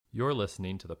You're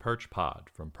listening to the Perch Pod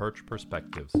from Perch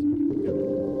Perspectives.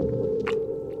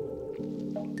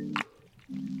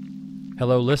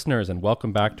 Hello, listeners, and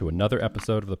welcome back to another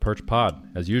episode of the Perch Pod.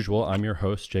 As usual, I'm your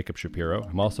host, Jacob Shapiro.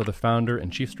 I'm also the founder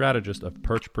and chief strategist of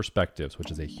Perch Perspectives,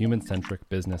 which is a human-centric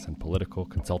business and political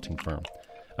consulting firm.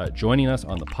 Joining us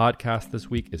on the podcast this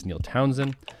week is Neil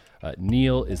Townsend.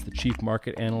 Neil is the chief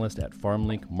market analyst at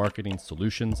FarmLink Marketing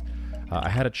Solutions. I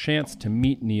had a chance to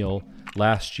meet Neil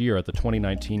last year at the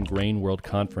 2019 Grain World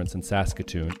Conference in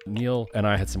Saskatoon. Neil and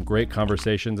I had some great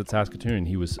conversations at Saskatoon, and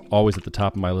he was always at the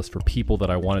top of my list for people that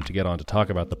I wanted to get on to talk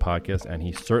about the podcast, and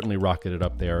he certainly rocketed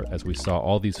up there as we saw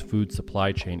all these food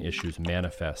supply chain issues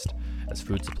manifest as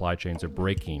food supply chains are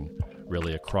breaking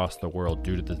really across the world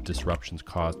due to the disruptions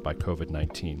caused by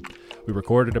COVID-19. We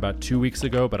recorded about 2 weeks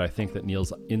ago, but I think that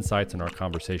Neil's insights in our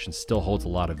conversation still holds a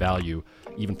lot of value,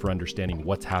 even for understanding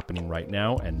what's happening right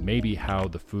now and maybe how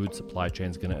the food supply chain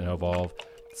is going to evolve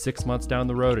 6 months down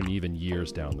the road and even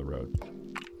years down the road.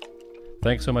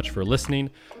 Thanks so much for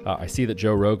listening. I see that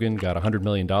Joe Rogan got $100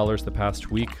 million the past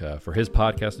week for his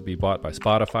podcast to be bought by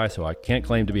Spotify, so I can't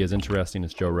claim to be as interesting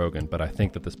as Joe Rogan, but I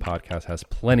think that this podcast has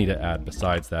plenty to add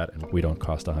besides that, and we don't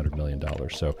cost $100 million.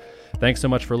 So thanks so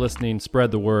much for listening.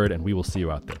 Spread the word, and we will see you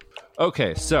out there.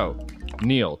 Okay, so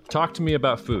Neil, talk to me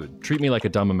about food. Treat me like a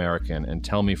dumb American and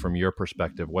tell me from your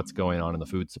perspective what's going on in the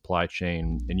food supply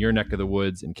chain in your neck of the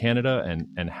woods in Canada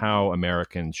and how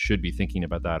Americans should be thinking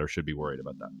about that or should be worried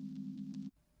about that.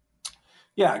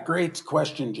 Yeah, great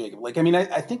question, Jacob.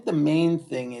 I think the main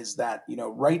thing is that,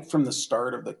 right from the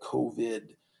start of the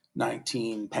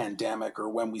COVID-19 pandemic, or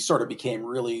when we sort of became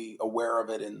really aware of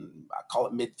it in, I call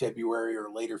it mid-February or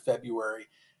later February,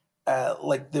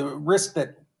 the risk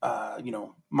that,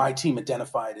 my team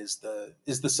identified is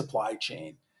the supply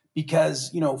chain.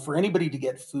 Because, for anybody to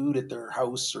get food at their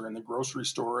house or in the grocery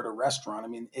store or at a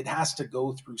restaurant, it has to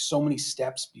go through so many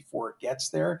steps before it gets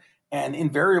there. And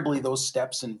invariably, those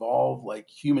steps involve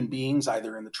human beings,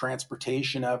 either in the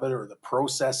transportation of it or the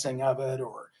processing of it,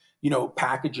 or,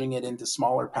 packaging it into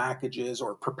smaller packages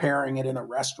or preparing it in a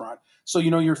restaurant. So,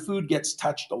 your food gets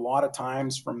touched a lot of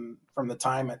times from the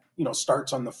time it,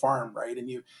 starts on the farm, right? And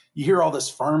you hear all this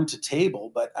farm to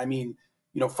table, but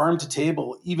farm to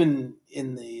table, even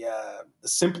in the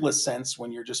simplest sense,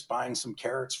 when you're just buying some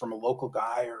carrots from a local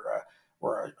guy or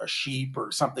a sheep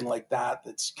or something like that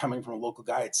that's coming from a local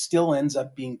guy, it still ends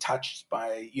up being touched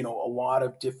by, a lot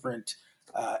of different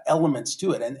elements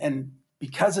to it. And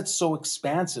because it's so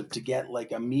expansive to get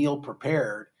a meal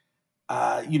prepared,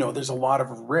 there's a lot of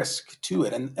risk to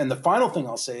it. And the final thing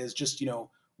I'll say is just,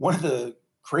 one of the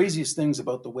craziest things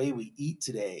about the way we eat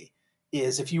today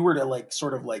is if you were to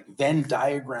sort of Venn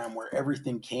diagram where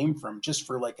everything came from, just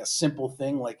for a simple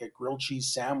thing like a grilled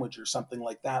cheese sandwich or something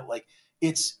like that,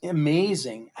 it's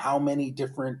amazing how many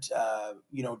different,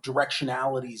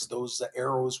 directionalities those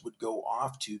arrows would go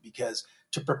off to, because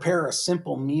to prepare a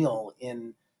simple meal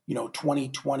in,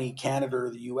 2020 Canada or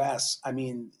the US,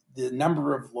 the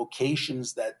number of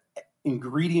locations that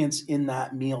ingredients in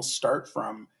that meal start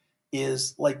from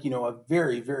is a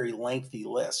very, very lengthy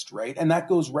list, right? And that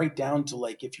goes right down to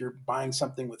if you're buying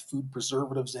something with food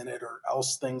preservatives in it or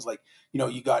else things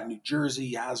you got New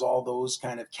Jersey has all those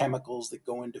kind of chemicals that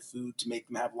go into food to make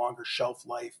them have longer shelf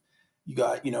life. You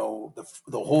got, the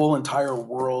whole entire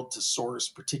world to source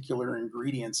particular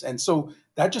ingredients. And so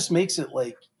that just makes it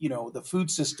the food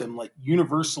system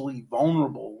universally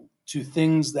vulnerable to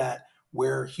things that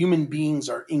where human beings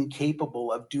are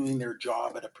incapable of doing their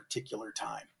job at a particular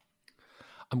time.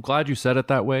 I'm glad you said it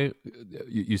that way.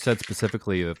 You said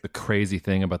specifically the crazy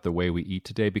thing about the way we eat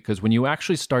today, because when you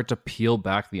actually start to peel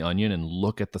back the onion and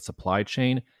look at the supply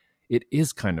chain, it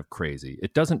is kind of crazy.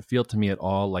 It doesn't feel to me at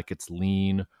all like it's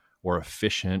lean or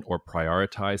efficient or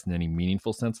prioritized in any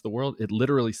meaningful sense of the word. It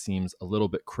literally seems a little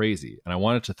bit crazy. And I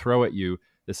wanted to throw at you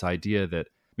this idea that,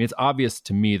 it's obvious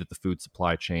to me that the food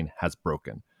supply chain has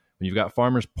broken. When you've got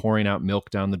farmers pouring out milk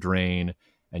down the drain,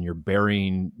 and you're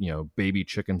burying, baby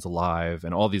chickens alive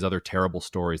and all these other terrible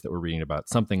stories that we're reading about,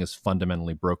 something is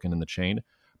fundamentally broken in the chain.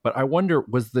 But I wonder,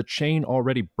 was the chain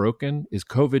already broken? Is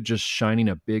COVID just shining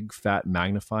a big fat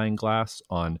magnifying glass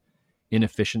on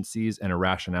inefficiencies and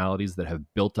irrationalities that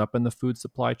have built up in the food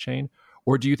supply chain?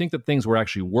 Or do you think that things were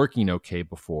actually working okay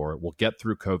before, we'll get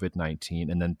through COVID-19,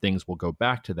 and then things will go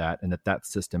back to that, and that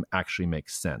system actually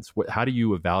makes sense? How do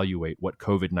you evaluate what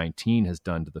COVID-19 has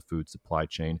done to the food supply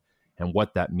chain and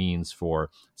what that means for,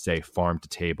 say, farm to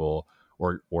table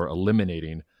or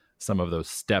eliminating some of those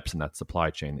steps in that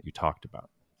supply chain that you talked about?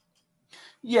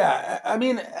 Yeah,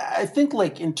 I think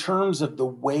in terms of the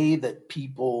way that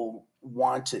people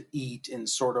want to eat in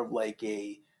sort of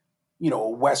a a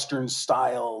Western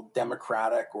style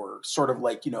democratic, or sort of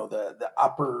like, the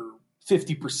upper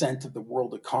 50% of the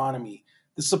world economy,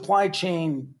 the supply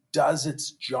chain does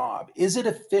its job. Is it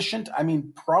efficient? I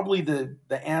mean, probably the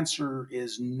answer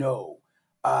is no,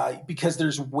 because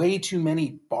there's way too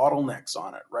many bottlenecks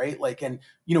on it, right? Like, and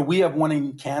we have one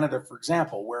in Canada, for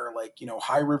example, where like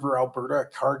High River, Alberta,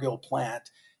 Cargill plant,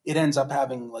 it ends up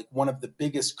having like one of the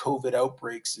biggest COVID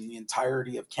outbreaks in the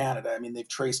entirety of Canada. I mean, they've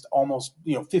traced almost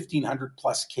 1,500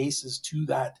 plus cases to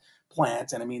that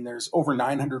plant, and I mean, there's over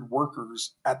 900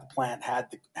 workers at the plant had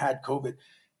COVID.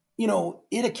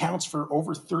 It accounts for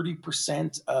over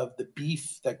 30% of the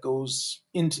beef that goes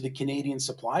into the Canadian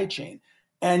supply chain.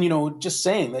 And, just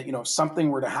saying that, if something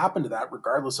were to happen to that,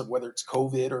 regardless of whether it's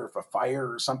COVID or if a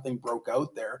fire or something broke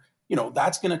out there,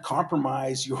 that's going to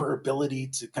compromise your ability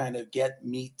to kind of get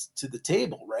meat to the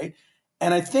table, right?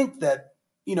 And I think that,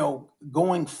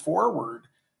 going forward,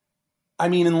 I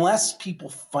mean, unless people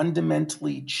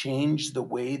fundamentally change the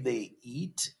way they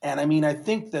eat, and I mean, I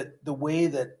think that the way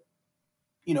that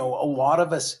a lot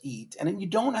of us eat, and you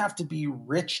don't have to be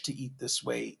rich to eat this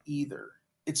way either.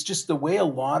 It's just the way a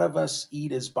lot of us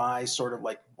eat is by sort of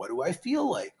like, what do I feel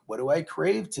like? What do I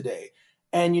crave today?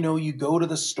 And, you go to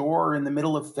the store in the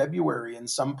middle of February in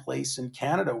some place in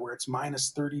Canada where it's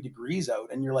minus 30 degrees out,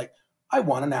 and you're like, I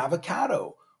want an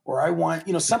avocado, or I want,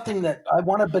 something that I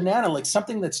want a banana, like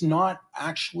something that's not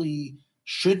actually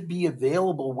should be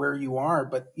available where you are.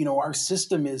 But, our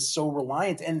system is so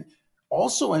reliant. And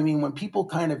also, I mean, when people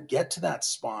kind of get to that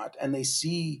spot and they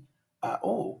see,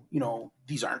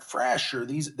 these aren't fresh, or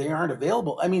they aren't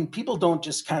available. I mean, people don't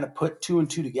just kind of put two and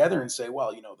two together and say,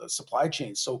 well, the supply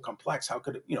chain is so complex. How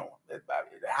could it, it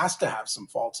has to have some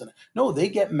faults in it. No, they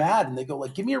get mad and they go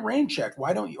like, give me a rain check.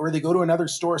 Why don't you? Or they go to another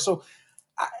store. So,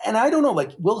 and I don't know,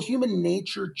 like, will human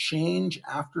nature change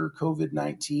after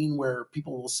COVID-19, where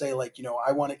people will say like,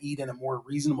 I want to eat in a more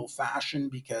reasonable fashion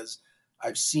because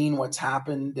I've seen what's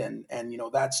happened, and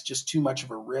that's just too much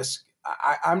of a risk.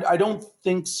 I don't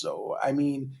think so. I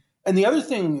mean, and the other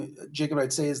thing, Jacob,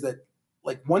 I'd say is that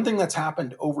like one thing that's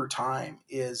happened over time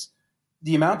is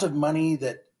the amount of money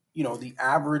that the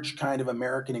average kind of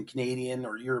American and Canadian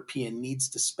or European needs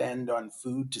to spend on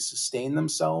food to sustain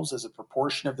themselves as a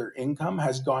proportion of their income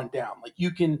has gone down. Like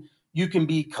you can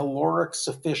be caloric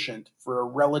sufficient for a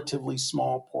relatively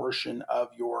small portion of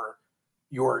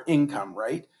your income,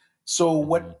 right? So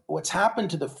what's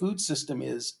happened to the food system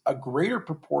is a greater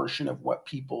proportion of what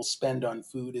people spend on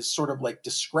food is sort of like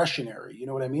discretionary. You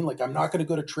know what I mean? Like, I'm not going to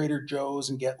go to Trader Joe's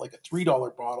and get like a $3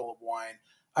 bottle of wine.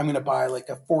 I'm going to buy like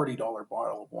a $40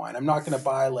 bottle of wine. I'm not going to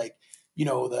buy like,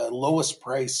 the lowest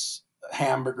price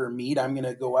hamburger meat. I'm going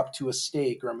to go up to a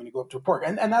steak, or I'm going to go up to a pork.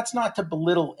 And that's not to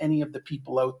belittle any of the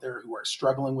people out there who are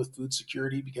struggling with food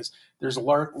security, because there's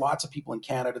lots of people in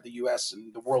Canada, the US,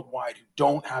 and the worldwide who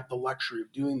don't have the luxury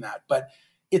of doing that. But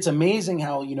it's amazing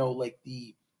how, like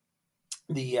the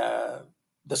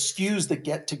SKUs that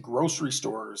get to grocery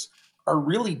stores are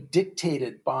really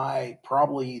dictated by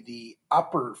probably the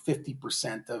upper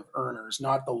 50% of earners,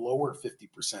 not the lower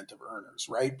 50% of earners,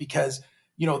 right? Because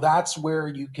that's where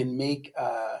you can make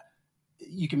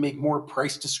more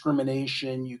price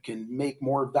discrimination. You can make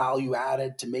more value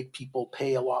added to make people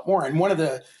pay a lot more. And one of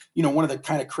the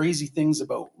kind of crazy things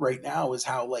about right now is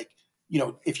how, like,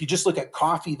 if you just look at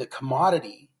coffee, the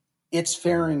commodity, it's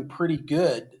faring pretty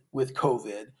good with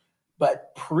COVID,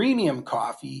 but premium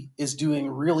coffee is doing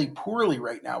really poorly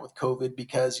right now with COVID,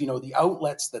 because, the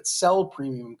outlets that sell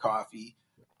premium coffee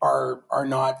are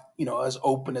not, as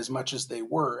open as much as they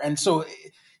were. And so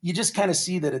you just kind of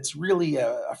see that it's really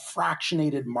a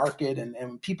fractionated market,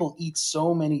 and people eat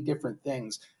so many different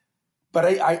things.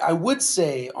 But I would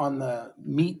say on the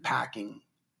meat packing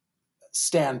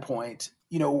standpoint,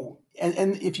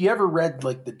 and if you ever read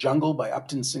like The Jungle by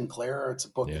Upton Sinclair, it's a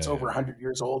book that's over 100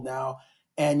 years old now.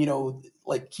 And,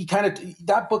 like he kind of,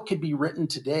 that book could be written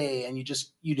today, and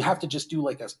you'd have to just do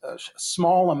like a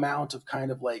small amount of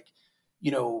kind of like,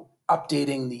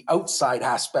 updating the outside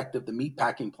aspect of the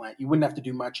meatpacking plant. You wouldn't have to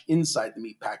do much inside the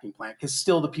meatpacking plant, because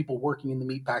still the people working in the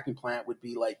meatpacking plant would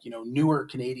be like, newer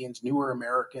Canadians, newer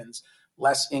Americans,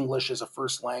 less English as a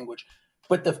first language.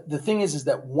 But the thing is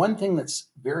that one thing that's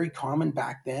very common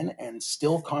back then and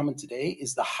still common today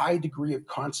is the high degree of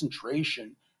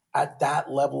concentration at that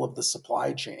level of the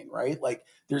supply chain, right? Like,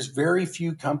 there's very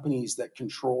few companies that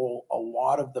control a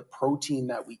lot of the protein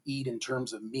that we eat in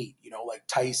terms of meat, like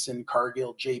Tyson,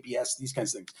 Cargill, JBS, these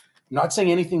kinds of things. I'm not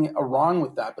saying anything wrong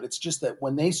with that, but it's just that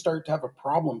when they start to have a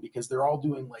problem, because they're all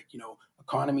doing like,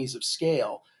 economies of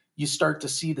scale, you start to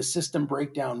see the system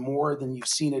break down more than you've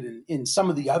seen it in some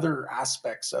of the other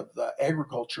aspects of the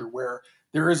agriculture, where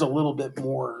there is a little bit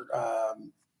more,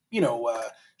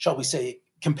 shall we say,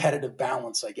 competitive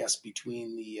balance, I guess,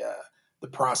 between the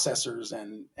processors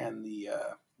and the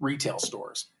retail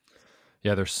stores.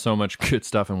 Yeah, there's so much good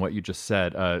stuff in what you just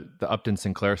said. The Upton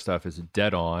Sinclair stuff is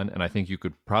dead on, and I think you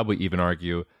could probably even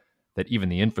argue that even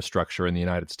the infrastructure in the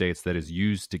United States that is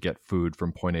used to get food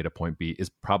from point A to point B is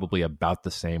probably about the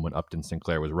same when Upton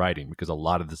Sinclair was writing, because a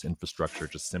lot of this infrastructure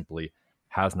just simply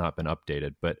has not been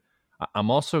updated. But I'm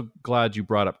also glad you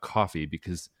brought up coffee,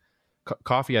 because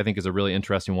coffee, I think, is a really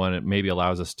interesting one. It maybe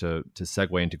allows us to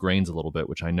segue into grains a little bit,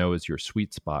 which I know is your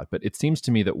sweet spot. But it seems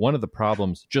to me that one of the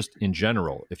problems, just in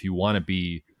general, if you want to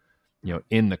be,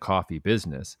 in the coffee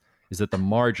business, is that the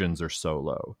margins are so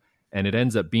low. And it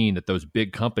ends up being that those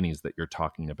big companies that you're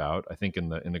talking about, I think in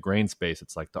the grain space,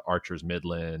 it's like the Archer's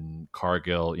Midland,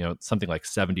 Cargill, something like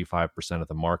 75% of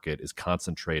the market is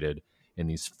concentrated in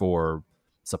these four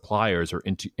suppliers or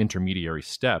intermediary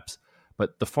steps.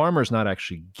 But the farmer's not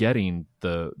actually getting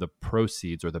the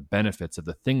proceeds or the benefits of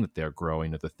the thing that they're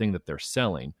growing or the thing that they're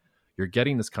selling. You're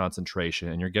getting this concentration,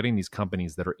 and you're getting these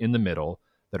companies that are in the middle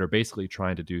that are basically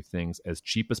trying to do things as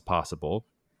cheap as possible.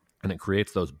 And it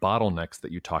creates those bottlenecks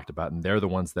that you talked about, and they're the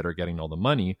ones that are getting all the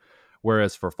money.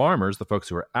 Whereas for farmers, the folks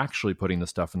who are actually putting the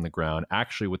stuff in the ground,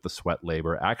 actually with the sweat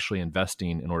labor, actually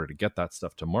investing in order to get that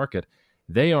stuff to market,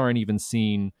 they aren't even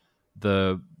seeing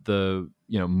the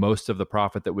most of the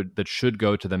profit that should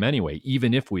go to them anyway,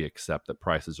 even if we accept that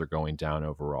prices are going down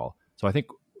overall. So I think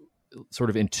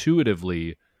sort of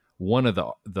intuitively, one of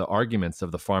the arguments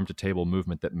of the farm to table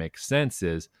movement that makes sense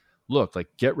is, look, like,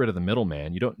 get rid of the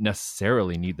middleman. You don't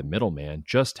necessarily need the middleman.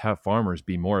 Just have farmers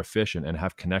be more efficient and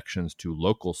have connections to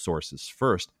local sources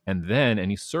first, and then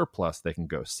any surplus they can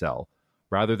go sell,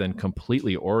 rather than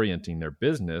completely orienting their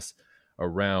business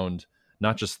around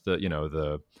not just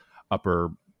the upper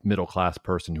middle class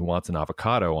person who wants an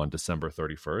avocado on December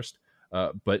 31st,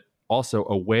 but also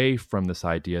away from this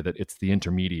idea that it's the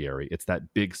intermediary, it's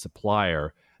that big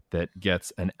supplier that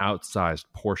gets an outsized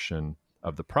portion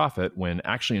of the profit, when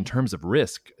actually in terms of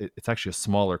risk, it's actually a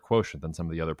smaller quotient than some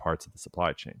of the other parts of the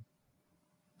supply chain.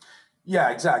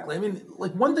 Yeah, exactly. I mean,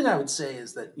 like, one thing I would say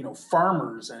is that,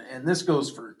 farmers, and this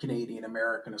goes for Canadian,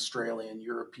 American, Australian,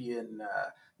 European,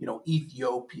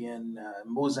 Ethiopian,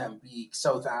 Mozambique,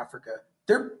 South Africa,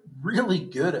 they're really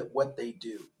good at what they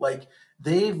do. Like,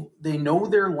 they know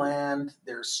their land,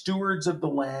 they're stewards of the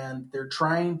land, they're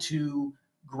trying to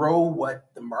grow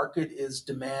what the market is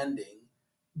demanding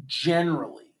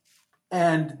generally.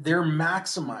 And they're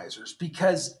maximizers,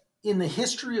 because in the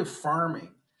history of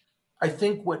farming, I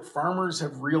think what farmers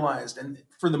have realized, and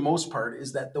for the most part,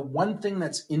 is that the one thing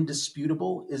that's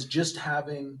indisputable is just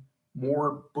having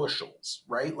more bushels,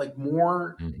 right? Like,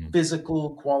 more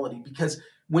physical quality. Because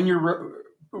when you're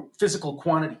physical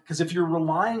quantity, because if you're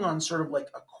relying on sort of like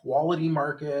a quality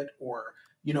market or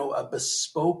a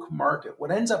bespoke market,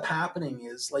 what ends up happening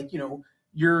is, like,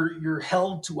 you're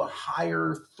held to a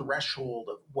higher threshold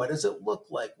of what does it look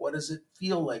like, what does it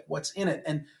feel like, what's in it.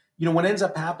 And what ends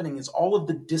up happening is all of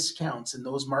the discounts in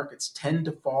those markets tend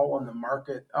to fall on the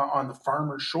market, on the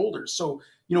farmer's shoulders. So,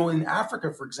 in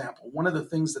Africa, for example, one of the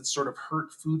things that's sort of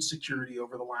hurt food security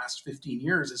over the last 15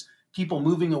 years is people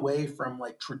moving away from,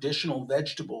 like, traditional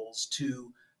vegetables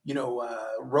to,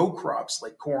 row crops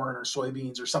like corn or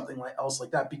soybeans or something else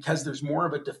like that, because there's more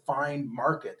of a defined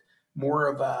market, more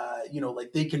of a,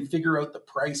 like, they can figure out the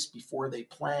price before they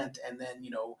plant, and then,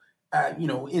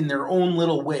 in their own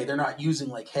little way, they're not using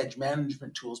like hedge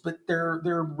management tools, but they're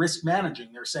risk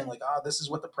managing. They're saying, like, this is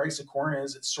what the price of corn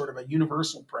is. It's sort of a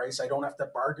universal price. I don't have to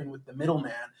bargain with the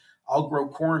middleman. I'll grow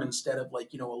corn instead of, like,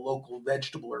 a local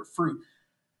vegetable or fruit.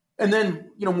 And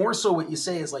then, more so what you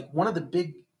say is, like, one of the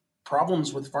big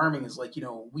problems with farming is, like,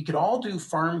 we could all do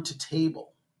farm to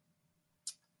table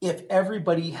if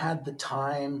everybody had the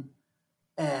time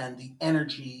and the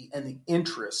energy and the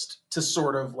interest to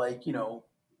sort of, like,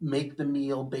 make the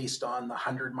meal based on the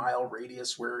 100-mile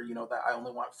radius where, that I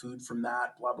only want food from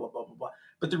that, blah, blah, blah, blah, blah.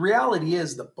 But the reality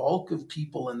is the bulk of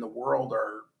people in the world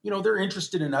are, they're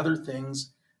interested in other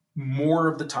things more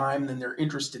of the time than they're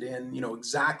interested in,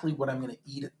 exactly what I'm going to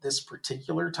eat at this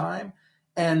particular time.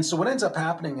 And so what ends up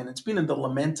happening, and it's been the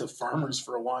lament of farmers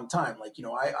for a long time, like,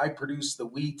 I produce the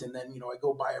wheat, and then, I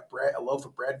go buy a loaf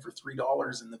of bread for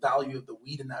 $3, and the value of the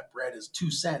wheat in that bread is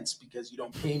 2 cents because you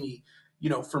don't pay me,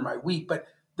 for my wheat. But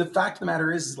the fact of the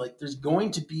matter is, like, there's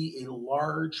going to be a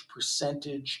large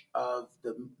percentage of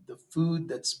the food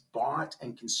that's bought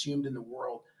and consumed in the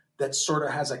world that sort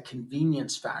of has a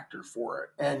convenience factor for it.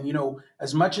 And,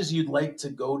 as much as you'd like to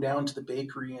go down to the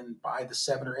bakery and buy the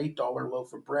 $7 or $8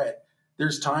 loaf of bread,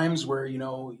 there's times where,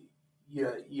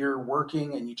 you're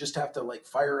working and you just have to like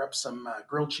fire up some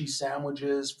grilled cheese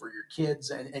sandwiches for your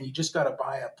kids, and you just got to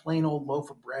buy a plain old loaf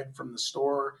of bread from the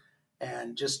store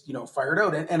and just, fire it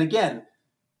out. And again,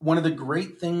 one of the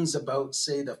great things about,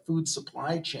 say, the food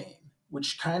supply chain,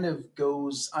 which kind of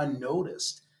goes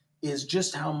unnoticed, is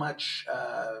just how much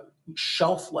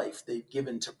shelf life they've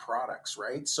given to products,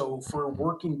 right? So for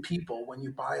working people, when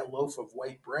you buy a loaf of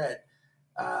white bread,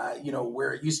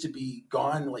 where it used to be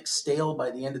gone, like stale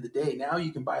by the end of the day, now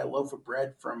you can buy a loaf of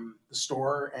bread from the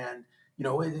store, and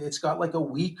it's got like a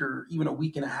week or even a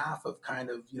week and a half of kind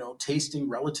of tasting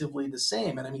relatively the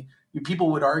same. And I mean,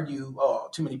 people would argue, oh,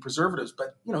 too many preservatives,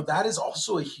 but that is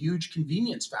also a huge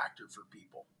convenience factor for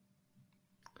people.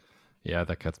 Yeah,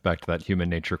 that gets back to that human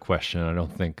nature question. I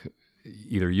don't think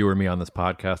either you or me on this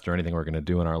podcast or anything we're going to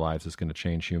do in our lives is going to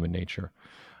change human nature.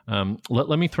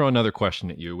 Let me throw another question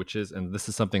at you, which is, and this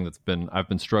is something I've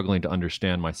been struggling to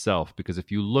understand myself, because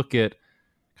if you look at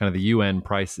kind of the UN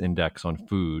price index on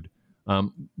food,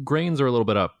 grains are a little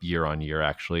bit up year on year,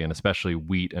 actually, and especially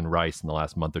wheat and rice in the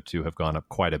last month or two have gone up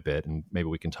quite a bit. And maybe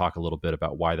we can talk a little bit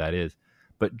about why that is.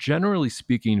 But generally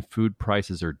speaking, food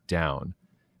prices are down.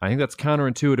 I think that's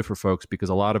counterintuitive for folks because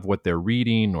a lot of what they're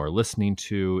reading or listening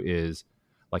to is,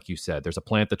 like you said, there's a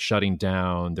plant that's shutting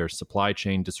down, there's supply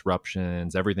chain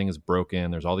disruptions, everything is broken,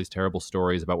 there's all these terrible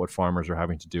stories about what farmers are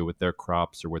having to do with their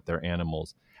crops or with their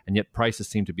animals, and yet prices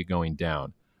seem to be going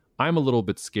down. I'm a little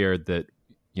bit scared that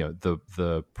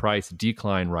the price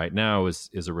decline right now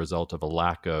is a result of a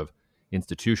lack of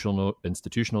institutional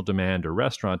demand or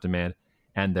restaurant demand,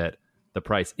 and that the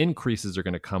price increases are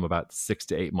going to come about 6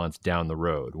 to 8 months down the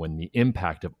road when the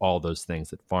impact of all those things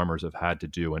that farmers have had to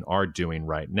do and are doing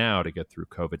right now to get through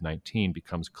COVID-19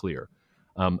 becomes clear.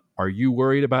 Are you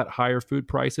worried about higher food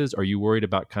prices? Are you worried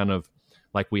about kind of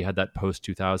like we had that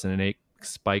post-2008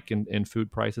 spike in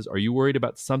food prices? Are you worried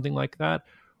about something like that?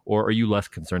 Or are you less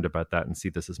concerned about that and see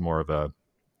this as more of a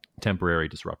temporary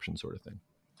disruption sort of thing?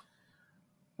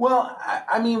 Well,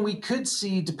 I mean, we could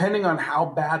see, depending on how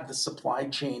bad the supply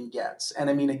chain gets. And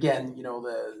I mean, again,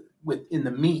 in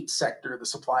the meat sector, the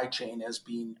supply chain has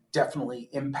been definitely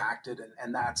impacted,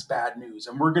 and that's bad news.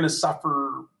 And we're going to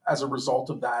suffer as a result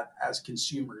of that as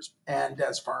consumers and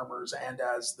as farmers and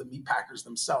as the meat packers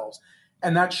themselves.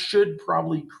 And that should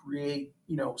probably create,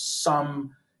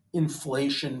 some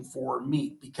inflation for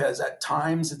meat, because at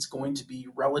times it's going to be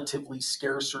relatively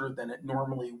scarcer than it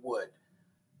normally would.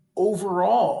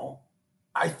 Overall,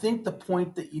 I think the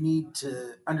point that you need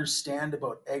to understand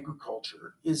about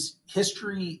agriculture is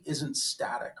history isn't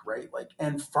static, right?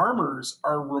 And farmers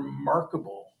are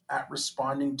remarkable at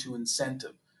responding to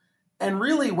incentive. And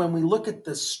really, when we look at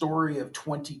the story of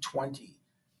 2020,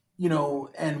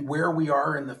 and where we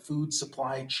are in the food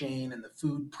supply chain and the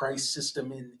food price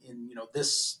system in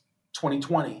this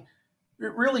 2020,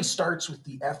 it really starts with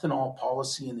the ethanol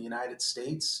policy in the United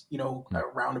States,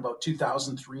 around about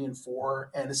 2003 and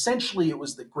 4. And essentially, it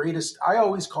was the greatest, I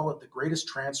always call it the greatest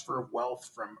transfer of wealth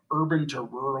from urban to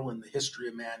rural in the history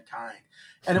of mankind.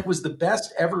 And it was the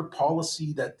best ever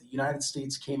policy that the United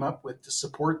States came up with to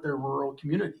support their rural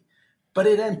community. But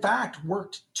it, in fact,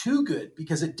 worked too good,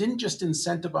 because it didn't just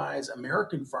incentivize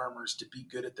American farmers to be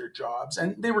good at their jobs,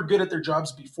 and they were good at their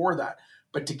jobs before that,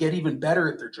 but to get even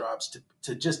better at their jobs,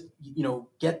 to just,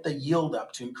 get the yield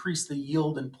up, to increase the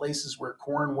yield in places where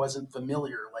corn wasn't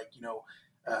familiar, like,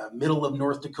 middle of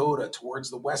North Dakota, towards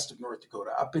the west of North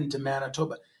Dakota, up into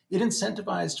Manitoba. It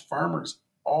incentivized farmers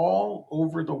all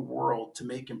over the world to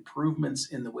make improvements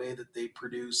in the way that they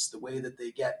produce, the way that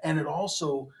they get. And it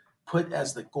also put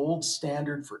as the gold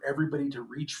standard for everybody to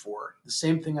reach for, the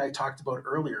same thing I talked about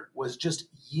earlier, was just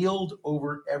yield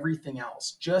over everything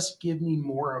else. Just give me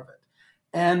more of it.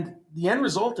 And the end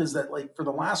result is that, like, for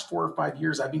the last 4 or 5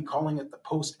 years, I've been calling it the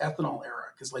post-ethanol era,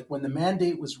 because like when the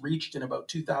mandate was reached in about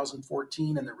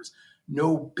 2014 and there was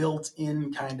no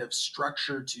built-in kind of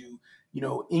structure to,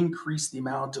 increase the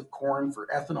amount of corn for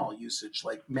ethanol usage,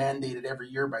 like mandated every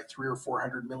year by 300 or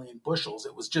 400 million bushels,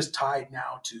 it was just tied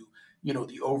now to,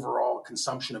 the overall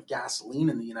consumption of gasoline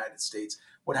in the United States.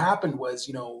 What happened was,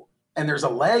 and there's a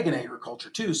lag in agriculture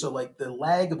too. So like the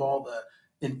lag of all the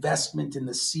investment in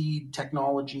the seed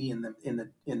technology and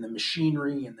in the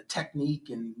machinery and the technique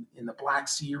in the Black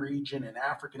Sea region and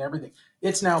Africa and everything,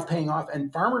 it's now paying off,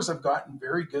 and farmers have gotten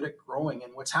very good at growing.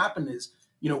 And what's happened is,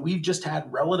 we've just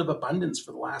had relative abundance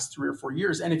for the last 3 or 4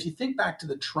 years. And if you think back to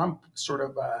the Trump sort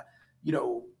of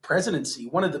presidency,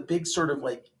 one of the big sort of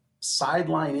like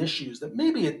sideline issues that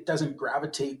maybe it doesn't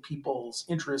gravitate people's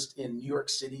interest in New York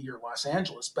City or Los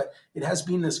Angeles, but it has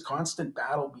been this constant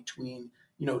battle between,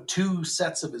 two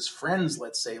sets of his friends,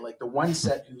 let's say, like the one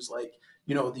set who's like,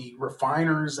 the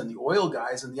refiners and the oil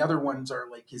guys, and the other ones are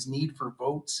like his need for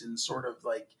votes in sort of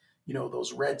like,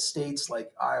 those red states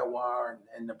like Iowa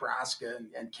and Nebraska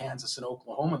and Kansas and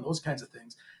Oklahoma and those kinds of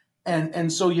things.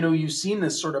 And so, you've seen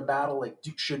this sort of battle, like,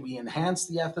 should we enhance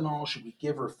the ethanol? Should we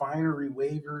give refinery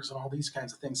waivers and all these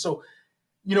kinds of things? So,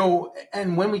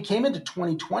 and when we came into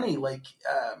 2020, like,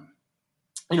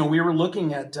 we were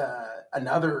looking at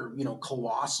another,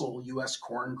 colossal U.S.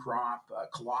 corn crop,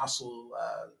 colossal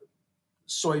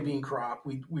soybean crop.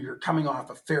 We were coming off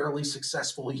a fairly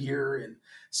successful year in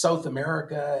South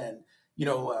America, and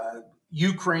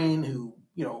Ukraine, who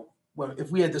well,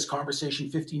 if we had this conversation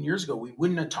 15 years ago, we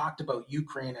wouldn't have talked about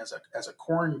Ukraine as a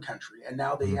corn country, and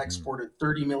now they exported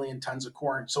 30 million tons of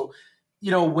corn. So,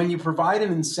 when you provide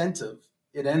an incentive,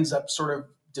 it ends up sort of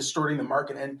distorting the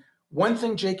market. And one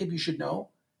thing, Jacob, you should know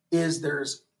is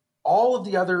there's all of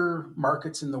the other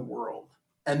markets in the world,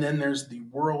 and then there's the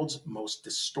world's most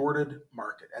distorted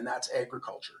market, and that's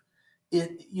agriculture.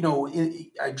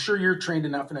 I'm sure you're trained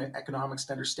enough in economics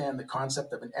to understand the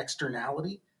concept of an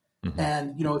externality. Mm-hmm.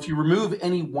 And, if you remove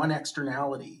any one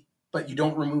externality, but you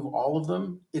don't remove all of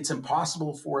them, it's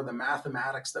impossible for the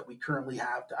mathematics that we currently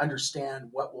have to understand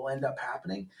what will end up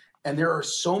happening. And there are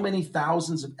so many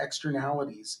thousands of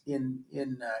externalities in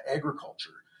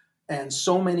agriculture. And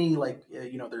so many, like,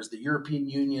 there's the European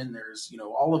Union, there's,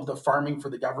 all of the farming for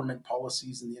the government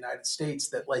policies in the United States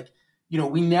that, like,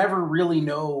 we never really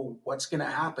know what's going to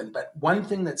happen. But one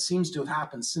thing that seems to have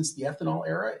happened since the ethanol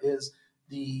era is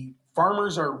the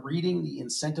farmers are reading the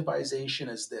incentivization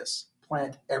as this: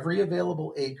 plant every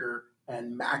available acre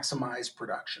and maximize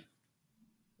production.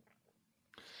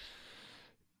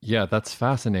 Yeah, that's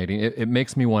fascinating. It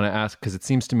makes me want to ask, because it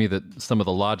seems to me that some of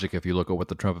the logic, if you look at what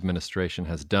the Trump administration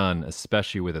has done,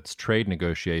 especially with its trade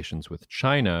negotiations with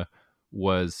China,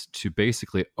 was to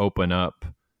basically open up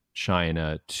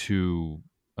China to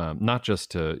not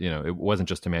just to, it wasn't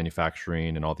just to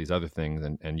manufacturing and all these other things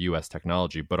and U.S.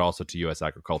 technology, but also to U.S.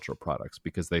 agricultural products,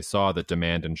 because they saw that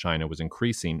demand in China was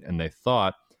increasing, and they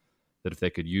thought that if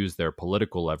they could use their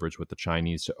political leverage with the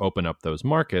Chinese to open up those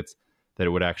markets, that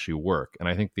it would actually work. And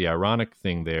I think the ironic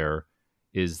thing there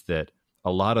is that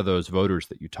a lot of those voters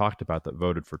that you talked about that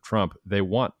voted for Trump, they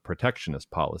want protectionist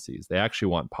policies. They actually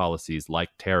want policies like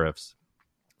tariffs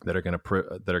that are going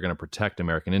to protect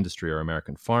American industry or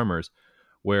American farmers,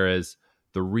 whereas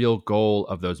the real goal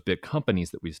of those big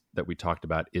companies that we talked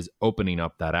about is opening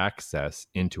up that access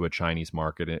into a Chinese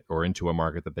market or into a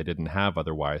market that they didn't have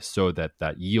otherwise, so that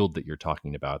that yield that you're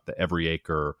talking about, the every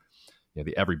acre,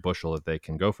 the every bushel that they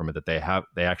can go from it, that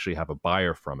they actually have a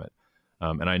buyer from it.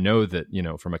 And I know that,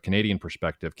 from a Canadian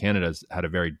perspective, Canada's had a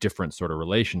very different sort of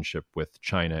relationship with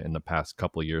China in the past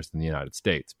couple of years than the United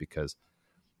States, because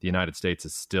the United States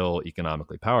is still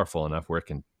economically powerful enough where it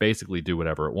can basically do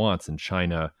whatever it wants. And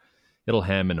China, it'll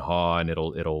hem and haw, and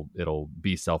it'll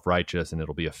be self-righteous, and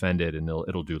it'll be offended, and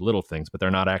it'll do little things, but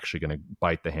they're not actually going to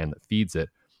bite the hand that feeds it.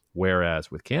 Whereas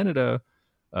with Canada,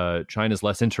 China's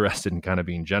less interested in kind of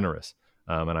being generous.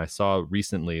 And I saw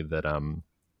recently that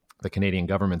the Canadian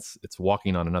government's it's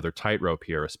walking on another tightrope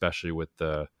here, especially with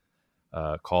the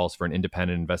calls for an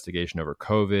independent investigation over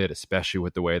COVID, especially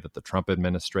with the way that the Trump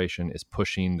administration is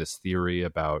pushing this theory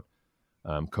about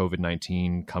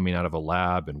COVID-19 coming out of a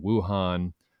lab in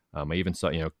Wuhan. I even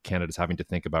saw, Canada's having to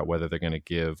think about whether they're going to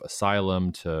give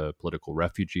asylum to political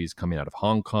refugees coming out of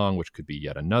Hong Kong, which could be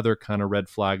yet another kind of red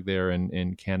flag there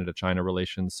in Canada-China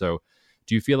relations. So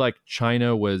do you feel like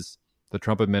China was the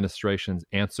Trump administration's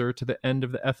answer to the end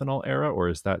of the ethanol era, or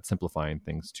is that simplifying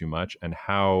things too much? And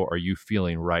how are you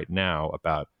feeling right now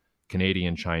about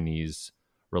Canadian-Chinese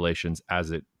relations as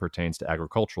it pertains to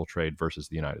agricultural trade versus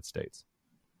the United States?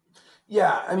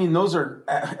 Yeah, I mean, those are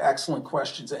excellent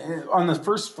questions. And on the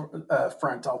first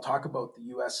front, I'll talk about the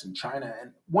U.S. and China.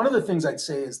 And one of the things I'd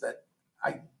say is that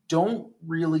I don't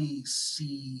really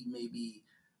see maybe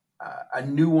a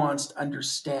nuanced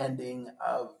understanding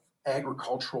of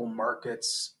agricultural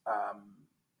markets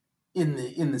in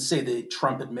the say the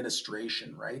Trump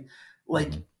administration, right?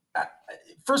 Like,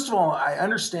 first of all, I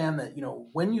understand that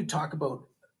when you talk about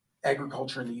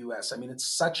agriculture in the U.S., I mean, it's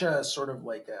such a sort of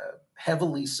like a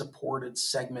heavily supported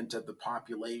segment of the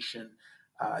population.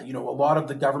 A lot of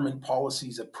the government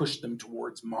policies have pushed them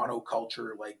towards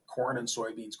monoculture, like corn and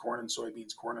soybeans, corn and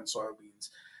soybeans, corn and soybeans.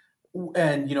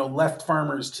 And left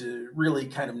farmers to really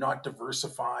kind of not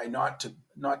diversify, not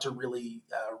to really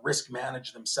risk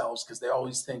manage themselves, because they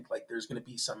always think like there's going to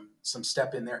be some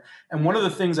step in there. And one of the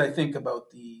things I think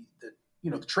about the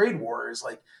trade war is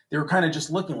like they were kind of just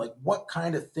looking like what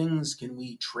kind of things can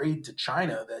we trade to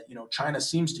China that China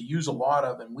seems to use a lot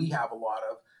of and we have a lot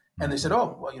of, And they said,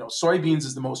 oh, well, soybeans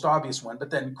is the most obvious one, but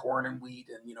then corn and wheat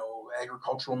and,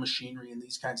 agricultural machinery and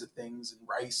these kinds of things and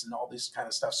rice and all this kind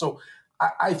of stuff. So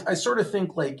I sort of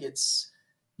think like it's,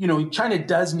 China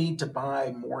does need to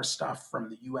buy more stuff from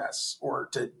the US or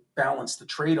to balance the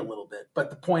trade a little bit. But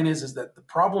the point is that the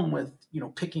problem with,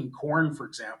 picking corn, for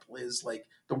example, is like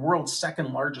the world's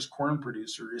second largest corn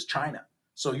producer is China.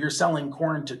 So you're selling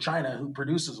corn to China, who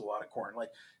produces a lot of corn. Like,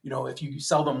 if you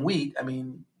sell them wheat, I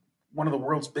mean, one of the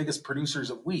world's biggest producers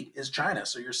of wheat is China.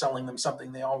 So you're selling them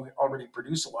something they already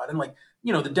produce a lot. And like,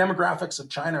 the demographics of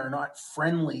China are not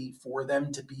friendly for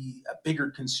them to be a bigger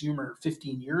consumer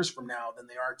 15 years from now than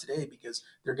they are today, because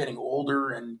they're getting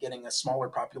older and getting a smaller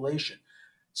population.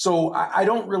 So I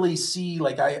don't really see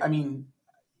like, I mean,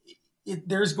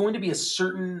 there's going to be a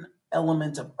certain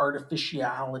element of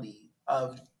artificiality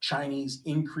of Chinese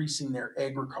increasing their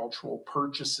agricultural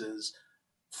purchases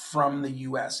from the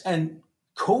US. And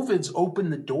COVID's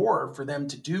opened the door for them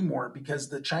to do more, because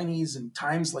the Chinese in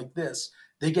times like this,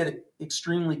 they get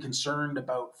extremely concerned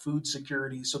about food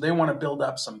security. So they want to build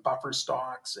up some buffer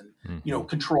stocks and,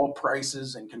 control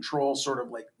prices and control sort of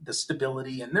like the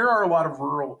stability. And there are a lot of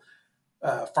rural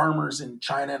farmers in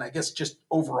China. And I guess just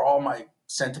overall, my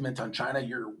sentiment on China,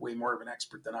 you're way more of an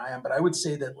expert than I am, but I would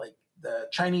say that like the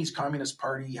Chinese Communist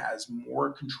Party has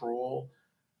more control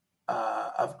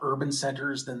of urban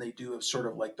centers than they do of sort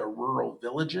of like the rural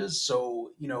villages.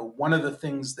 So, one of the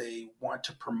things they want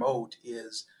to promote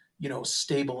is,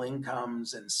 stable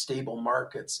incomes and stable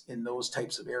markets in those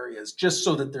types of areas, just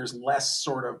so that there's less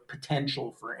sort of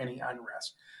potential for any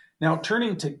unrest. Now,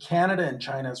 turning to Canada and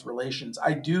China's relations,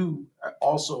 I do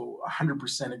also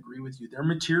 100% agree with you. They're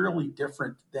materially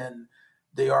different than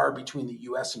they are between the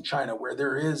US and China, where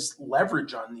there is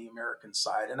leverage on the American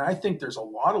side. And I think there's a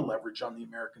lot of leverage on the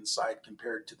American side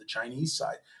compared to the Chinese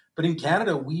side. But in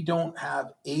Canada, we don't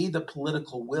have A, the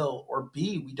political will, or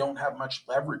B, we don't have much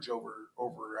leverage over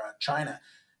China.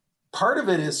 Part of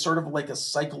it is sort of like a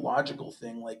psychological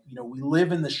thing. Like, we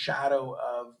live in the shadow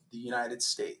of the United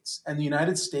States, and the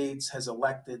United States has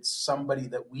elected somebody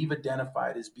that we've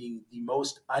identified as being the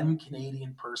most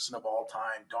un-Canadian person of all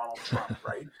time, Donald Trump,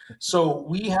 right? So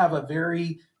we have a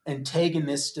very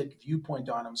antagonistic viewpoint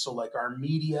on him. So like our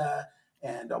media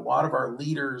and a lot of our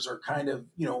leaders are kind of,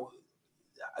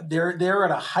 they're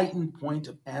at a heightened point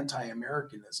of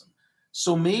anti-Americanism.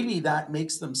 So maybe that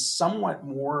makes them somewhat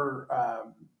more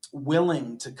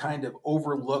willing to kind of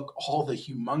overlook all the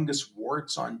humongous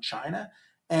warts on China.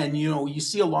 And, you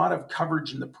see a lot of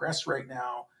coverage in the press right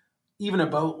now, even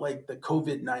about like the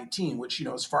COVID-19, which,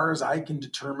 as far as I can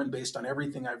determine based on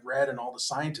everything I've read and all the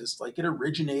scientists, like it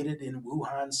originated in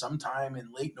Wuhan sometime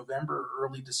in late November,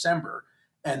 early December,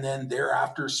 and then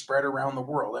thereafter spread around the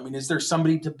world. I mean, is there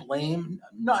somebody to blame?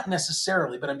 Not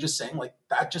necessarily, but I'm just saying like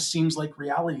that just seems like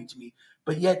reality to me.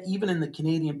 But yet, even in the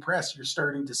Canadian press, you're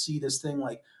starting to see this thing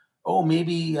like, oh,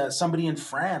 maybe somebody in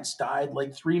France died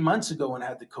like 3 months ago and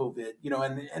had the COVID,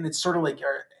 and it's sort of like,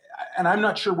 and I'm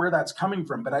not sure where that's coming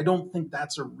from, but I don't think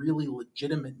that's a really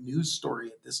legitimate news story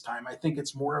at this time. I think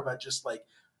it's more of a just like,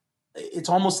 it's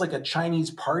almost like a Chinese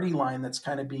party line that's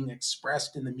kind of being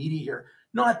expressed in the media here,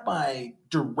 not by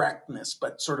directness,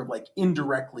 but sort of like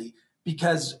indirectly,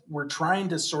 because we're trying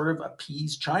to sort of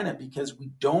appease China because we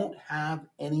don't have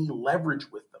any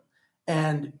leverage with them.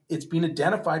 And it's been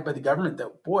identified by the government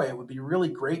that, boy, it would be really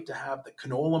great to have the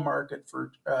canola market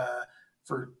for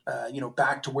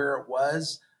back to where it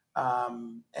was.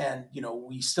 And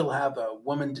we still have a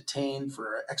woman detained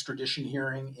for an extradition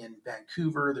hearing in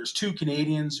Vancouver. There's 2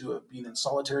 Canadians who have been in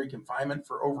solitary confinement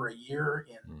for over a year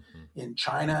in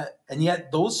China. And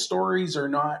yet those stories are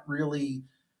not really,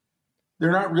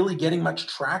 they're not really getting much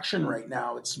traction right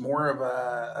now. It's more of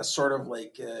a sort of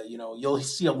like, you'll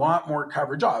see a lot more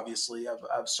coverage, obviously,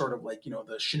 of sort of like,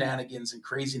 the shenanigans and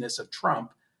craziness of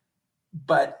Trump.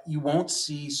 But you won't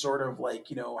see sort of like,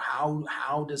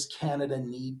 how does Canada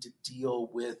need to deal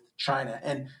with China?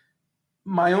 And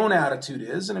my own attitude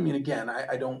is, and I mean, again,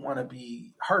 I don't want to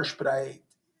be harsh, but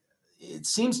it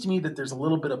seems to me that there's a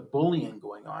little bit of bullying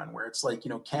going on where it's like,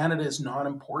 Canada is not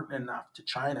important enough to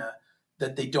China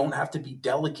that they don't have to be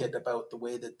delicate about the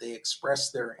way that they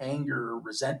express their anger or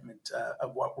resentment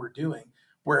of what we're doing.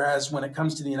 Whereas when it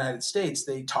comes to the United States,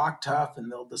 they talk tough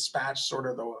and they'll dispatch sort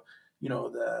of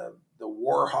the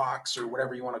war hawks or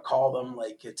whatever you want to call them,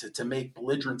 like to make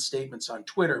belligerent statements on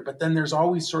Twitter. But then there's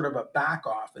always sort of a back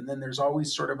off, and then there's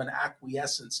always sort of an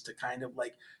acquiescence to kind of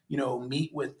like, meet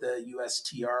with the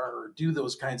USTR or do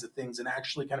those kinds of things and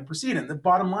actually kind of proceed. And the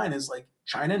bottom line is like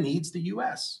China needs the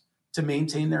US to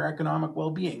maintain their economic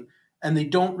well-being. And they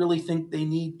don't really think they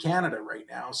need Canada right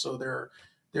now. So they're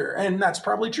there, and that's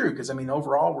probably true because I mean,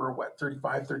 overall, we're what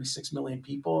 35, 36 million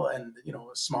people, and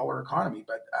a smaller economy.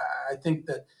 But I think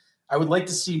that I would like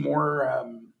to see more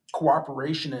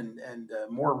cooperation and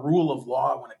more rule of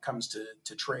law when it comes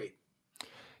to trade.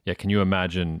 Yeah, can you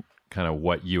imagine kind of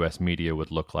what U.S. media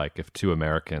would look like if two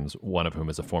Americans, one of whom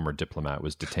is a former diplomat,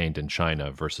 was detained in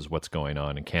China versus what's going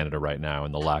on in Canada right now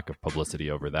and the lack of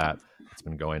publicity over that that's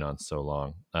been going on so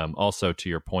long? Also, to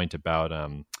your point about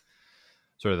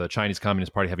sort of the Chinese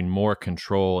Communist Party having more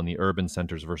control in the urban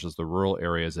centers versus the rural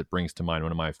areas, it brings to mind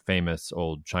one of my famous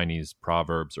old Chinese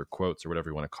proverbs or quotes or whatever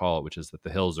you want to call it, which is that the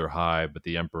hills are high, but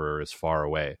the emperor is far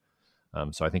away.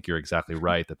 So I think you're exactly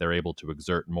right that they're able to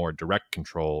exert more direct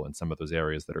control in some of those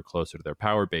areas that are closer to their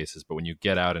power bases. But when you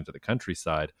get out into the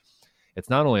countryside, it's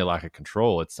not only a lack of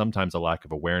control, it's sometimes a lack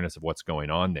of awareness of what's going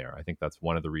on there. I think that's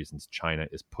one of the reasons China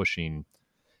is pushing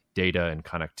data and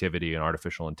connectivity and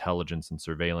artificial intelligence and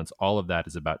surveillance. All of that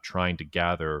is about trying to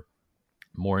gather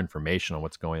more information on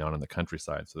what's going on in the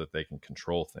countryside so that they can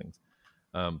control things.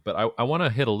 But I want to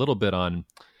hit a little bit on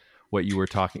what you were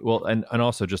talking, well, and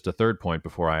also just a third point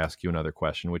before I ask you another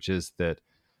question, which is that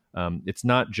it's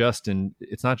not just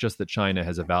that China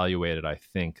has evaluated, I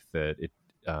think, that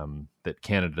that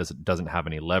Canada doesn't have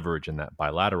any leverage in that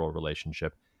bilateral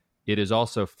relationship. It is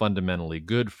also fundamentally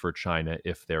good for China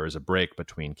if there is a break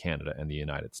between Canada and the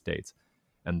United States.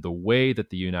 And the way that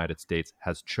the United States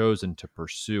has chosen to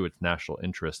pursue its national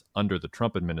interests under the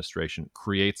Trump administration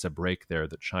creates a break there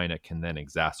that China can then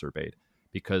exacerbate.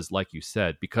 Because, like you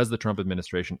said, because the Trump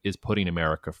administration is putting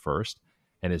America first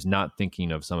and is not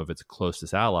thinking of some of its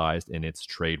closest allies in its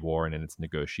trade war and in its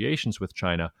negotiations with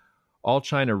China, all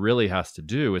China really has to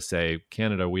do is say,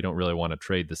 Canada, we don't really want to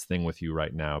trade this thing with you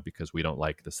right now because we don't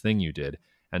like this thing you did.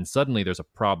 And suddenly there's a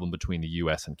problem between the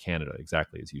U.S. and Canada,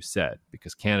 exactly as you said,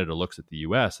 because Canada looks at the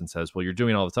U.S. and says, well, you're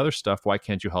doing all this other stuff. Why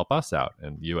can't you help us out?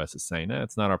 And the U.S. is saying,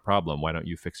 it's not our problem. Why don't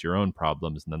you fix your own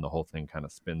problems? And then the whole thing kind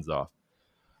of spins off.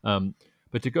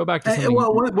 But to go back to something,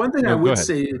 well, one thing I would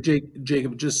say,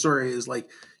 Jacob, just sorry, is like,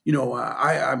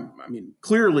 I mean,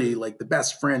 clearly, like the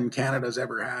best friend Canada's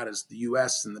ever had is the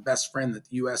U.S., and the best friend that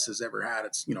the U.S. has ever had,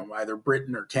 it's either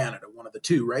Britain or Canada, one of the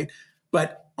two, right?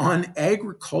 But on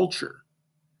agriculture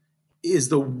is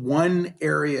the one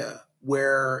area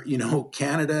where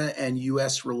Canada and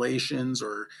U.S. relations,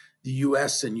 or the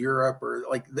U.S. and Europe, or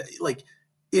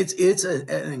it's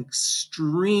an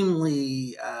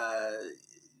extremely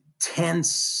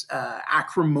tense,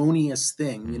 acrimonious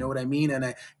thing. You know what I mean?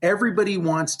 And everybody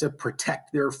wants to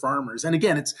protect their farmers. And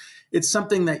again, it's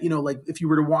something that, like if you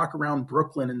were to walk around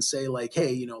Brooklyn and say like,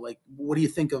 hey, like, what do you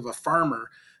think of a farmer?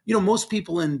 Most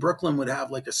people in Brooklyn would have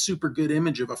like a super good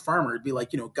image of a farmer. It'd be like,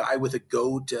 guy with a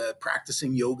goat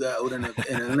practicing yoga out in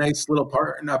a nice little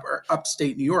part in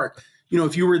upstate New York.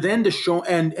 If you were then to show,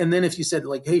 and then if you said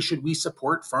like, hey, should we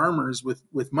support farmers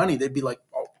with money? They'd be like,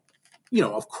 oh,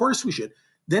 of course we should.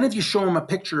 Then if you show them a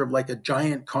picture of like a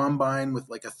giant combine with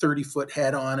like a 30-foot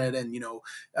head on it and,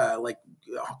 like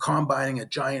combining a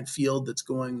giant field that's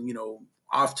going,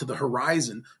 off to the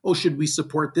horizon, oh, should we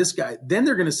support this guy? Then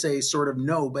they're going to say sort of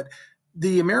no. But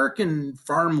the American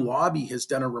farm lobby has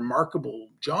done a remarkable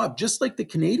job, just like the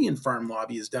Canadian farm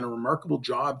lobby has done a remarkable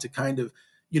job to kind of,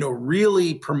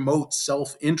 really promote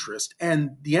self-interest.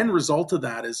 And the end result of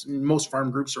that is, most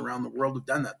farm groups around the world have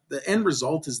done that. The end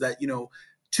result is that,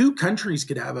 two countries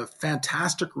could have a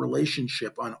fantastic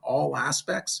relationship on all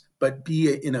aspects, but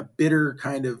be in a bitter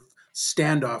kind of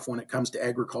standoff when it comes to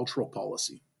agricultural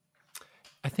policy.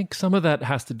 I think some of that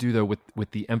has to do, though,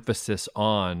 with the emphasis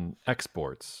on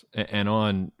exports and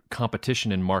on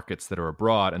competition in markets that are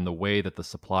abroad, and the way that the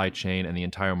supply chain and the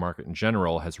entire market in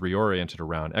general has reoriented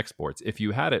around exports. If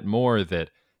you had it more that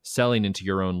selling into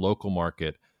your own local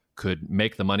market could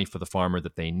make the money for the farmer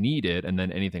that they needed, and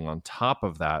then anything on top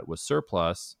of that was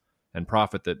surplus and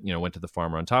profit that went to the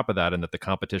farmer on top of that, and that the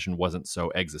competition wasn't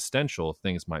so existential,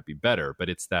 things might be better. But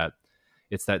it's that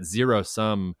zero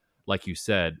sum, like you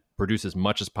said, produce as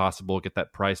much as possible, get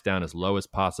that price down as low as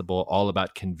possible, all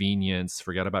about convenience,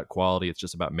 forget about quality. It's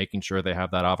just about making sure they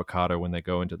have that avocado when they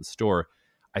go into the store.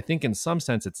 I think in some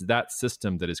sense, it's that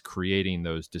system that is creating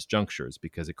those disjunctures,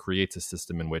 because it creates a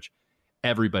system in which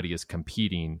everybody is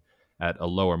competing at a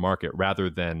lower market rather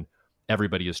than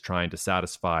everybody is trying to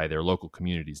satisfy their local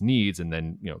community's needs and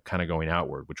then, kind of going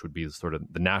outward, which would be sort of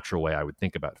the natural way I would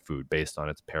think about food based on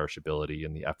its perishability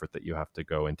and the effort that you have to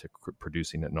go into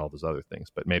producing it and all those other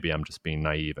things. But maybe I'm just being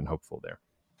naive and hopeful there.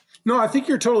 No, I think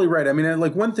you're totally right. I mean,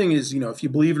 like one thing is, if you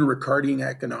believe in Ricardian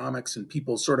economics and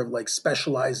people sort of like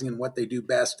specializing in what they do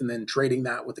best and then trading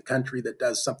that with a country that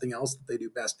does something else that they do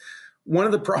best. One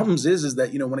of the problems is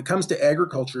that, when it comes to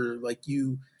agriculture, like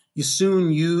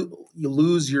you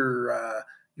lose your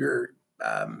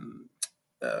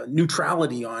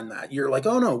neutrality on that. You're like,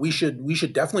 oh no, we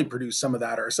should definitely produce some of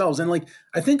that ourselves. And like,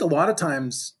 I think a lot of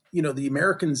times, the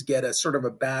Americans get a sort of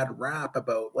a bad rap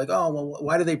about like, oh, well,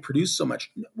 why do they produce so much?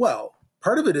 Well,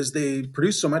 part of it is they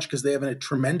produce so much because they have a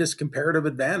tremendous comparative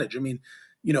advantage. I mean,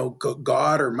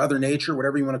 God or Mother Nature,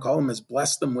 whatever you want to call them, has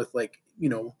blessed them with like,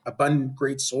 abundant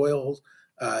great soils,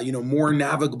 more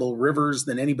navigable rivers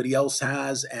than anybody else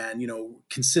has, and,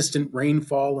 consistent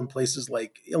rainfall in places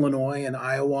like Illinois and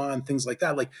Iowa and things like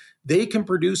that. Like, they can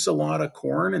produce a lot of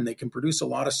corn and they can produce a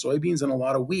lot of soybeans and a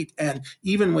lot of wheat. And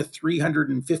even with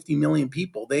 350 million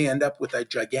people, they end up with a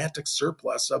gigantic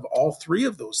surplus of all three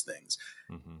of those things.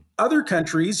 Mm-hmm. Other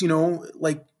countries,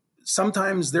 like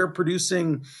sometimes they're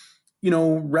producing,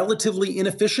 relatively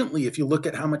inefficiently. If you look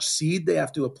at how much seed they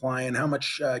have to apply and how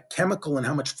much chemical and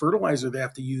how much fertilizer they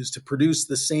have to use to produce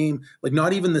the same, like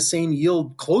not even the same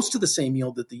yield, close to the same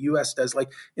yield that the US does.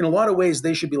 Like, in a lot of ways,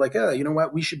 they should be like, oh, you know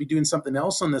what, we should be doing something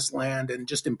else on this land and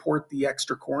just import the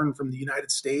extra corn from the United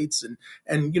States.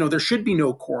 And there should be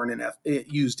no corn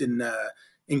used in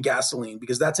gasoline,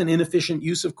 because that's an inefficient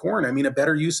use of corn. I mean, a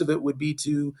better use of it would be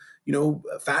to,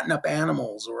 fatten up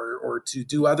animals or to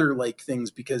do other like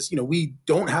things, because, we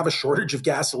don't have a shortage of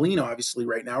gasoline, obviously,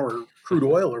 right now, or crude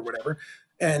oil or whatever.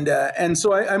 And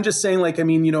so I'm just saying, like, I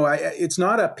mean, it's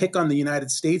not a pick on the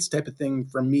United States type of thing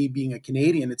from me being a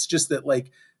Canadian. It's just that,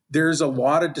 like, there's a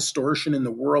lot of distortion in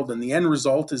the world. And the end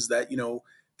result is that,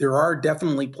 there are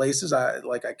definitely places, I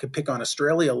could pick on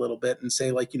Australia a little bit and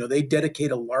say, like, they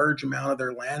dedicate a large amount of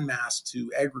their land mass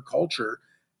to agriculture,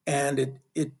 and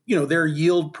their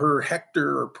yield per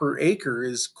hectare or per acre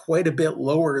is quite a bit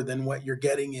lower than what you're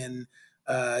getting in,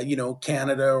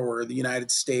 Canada or the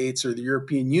United States or the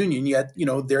European Union. Yet,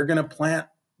 they're going to plant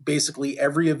basically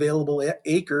every available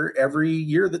acre every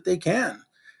year that they can.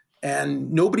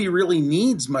 And nobody really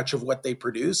needs much of what they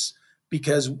produce,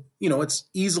 because, it's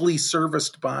easily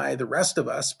serviced by the rest of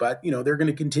us, but, they're going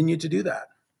to continue to do that.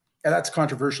 And that's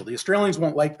controversial. The Australians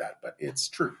won't like that, but it's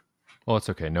true. Well, it's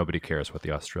okay. Nobody cares what the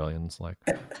Australians like.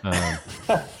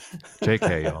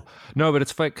 JK, y'all. No, but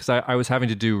it's funny because I was having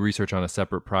to do research on a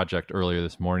separate project earlier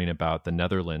this morning about the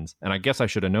Netherlands. And I guess I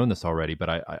should have known this already, but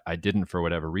I didn't for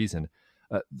whatever reason.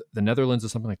 The Netherlands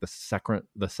is something like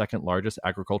the second largest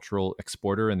agricultural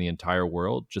exporter in the entire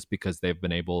world, just because they've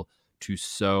been able to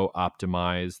so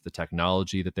optimize the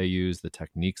technology that they use, the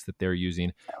techniques that they're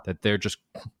using, that they're just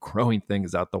growing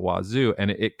things out the wazoo. And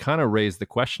it kind of raised the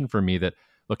question for me that,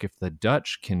 look, if the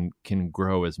Dutch can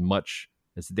grow as much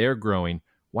as they're growing,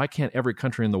 why can't every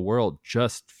country in the world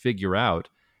just figure out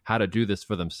how to do this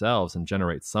for themselves and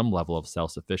generate some level of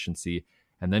self-sufficiency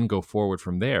and then go forward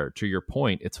from there? To your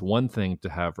point, it's one thing to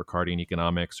have Ricardian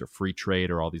economics or free trade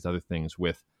or all these other things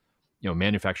with,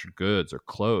 manufactured goods or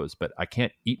clothes, but I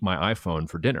can't eat my iPhone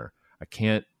for dinner. I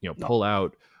can't, pull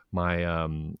out my,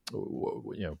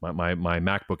 my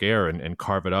MacBook Air and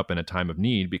carve it up in a time of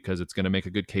need because it's going to make a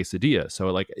good quesadilla.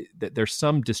 So like there's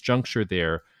some disjuncture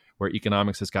there where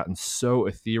economics has gotten so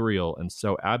ethereal and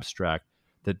so abstract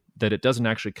that it doesn't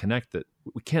actually connect, that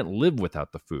we can't live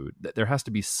without the food. That there has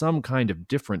to be some kind of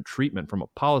different treatment from a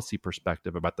policy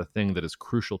perspective about the thing that is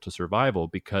crucial to survival,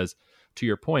 because to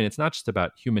your point, it's not just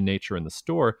about human nature in the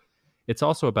store. It's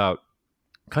also about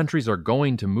countries are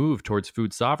going to move towards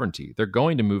food sovereignty. They're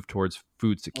going to move towards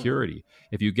food security.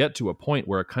 If you get to a point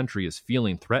where a country is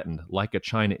feeling threatened, like a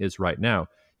China is right now,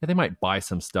 yeah, they might buy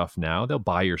some stuff now. They'll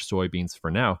buy your soybeans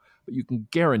for now, but you can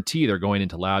guarantee they're going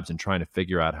into labs and trying to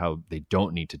figure out how they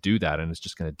don't need to do that. And it's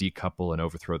just going to decouple and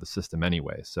overthrow the system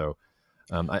anyway. So,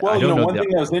 I don't know. One thing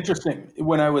that was interesting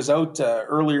when I was out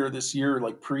earlier this year,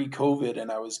 like pre-COVID,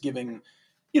 and I was giving,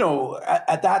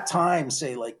 at that time,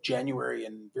 say like January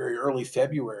and very early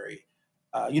February,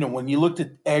 when you looked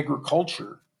at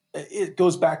agriculture, it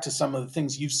goes back to some of the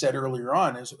things you've said earlier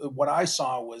on. Is what I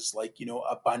saw was like,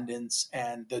 abundance,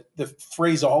 and the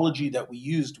phraseology that we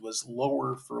used was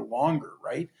lower for longer,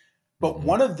 right? But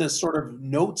one of the sort of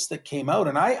notes that came out,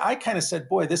 and I kind of said,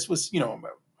 boy, this was,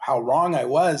 how wrong I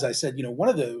was. I said, one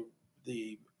of the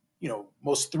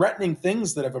most threatening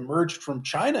things that have emerged from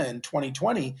China in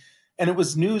 2020, and it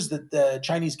was news that the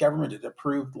Chinese government had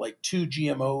approved like 2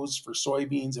 GMOs for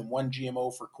soybeans and 1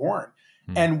 GMO for corn.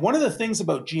 And one of the things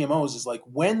about GMOs is like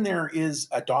when there is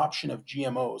adoption of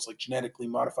GMOs, like genetically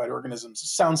modified organisms, it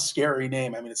sounds scary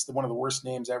name. I mean, it's one of the worst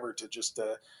names ever to just,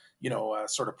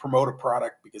 sort of promote a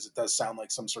product, because it does sound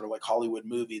like some sort of like Hollywood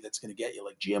movie that's going to get you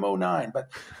like GMO 9.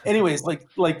 But anyways,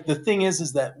 like the thing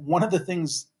is that one of the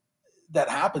things that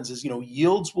happens is,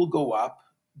 yields will go up,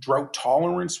 drought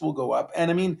tolerance will go up.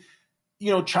 And I mean,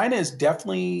 China is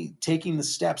definitely taking the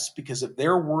steps because of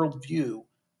their worldview.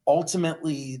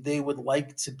 Ultimately, they would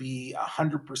like to be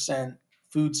 100%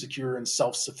 food secure and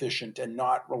self-sufficient and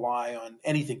not rely on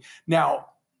anything. Now,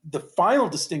 the final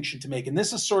distinction to make, and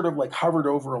this is sort of like hovered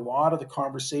over a lot of the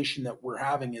conversation that we're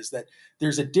having, is that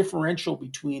there's a differential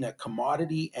between a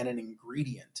commodity and an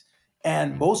ingredient.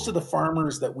 And most of the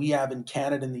farmers that we have in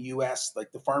Canada and the US,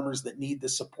 like the farmers that need the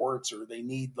supports or they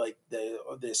need like the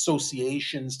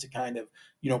associations to kind of,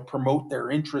 promote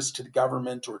their interest to the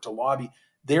government or to lobby,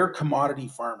 they're commodity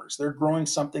farmers. They're growing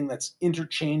something that's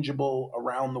interchangeable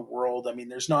around the world. I mean,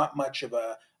 there's not much of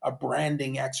a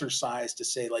branding exercise to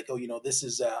say like, oh, this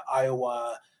is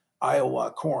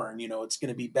Iowa corn, it's going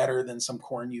to be better than some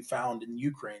corn you found in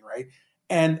Ukraine, right?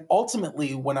 And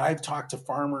ultimately, when I've talked to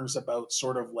farmers about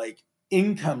sort of like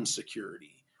income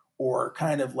security or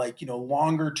kind of like,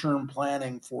 longer term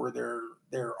planning for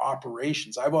their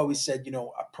operations, I've always said,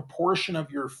 a proportion of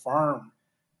your farm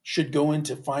should go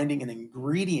into finding an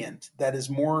ingredient that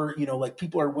is more, like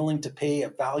people are willing to pay a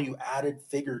value added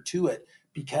figure to it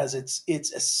because it's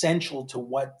essential to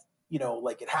what,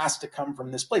 like it has to come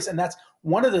from this place. And that's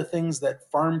one of the things that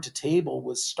farm to table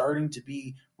was starting to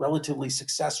be relatively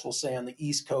successful, say on the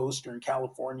East Coast or in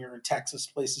California or in Texas,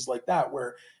 places like that,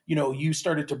 where, you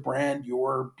started to brand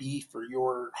your beef or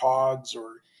your hogs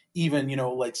or even,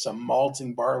 like some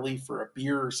malting barley for a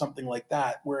beer or something like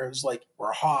that, where it was like,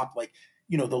 or a hop, like,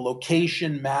 the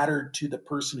location mattered to the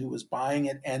person who was buying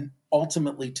it and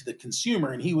ultimately to the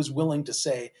consumer. And he was willing to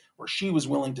say, or she was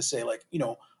willing to say, like,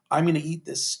 I'm going to eat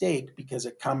this steak because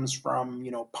it comes from,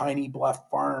 Piney Bluff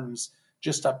Farms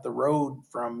just up the road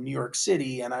from New York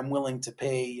City. And I'm willing to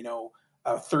pay,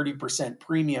 a 30%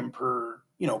 premium per,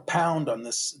 pound on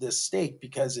this steak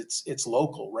because it's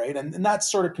local. Right. And that's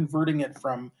sort of converting it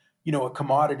from, a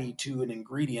commodity to an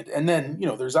ingredient. And then,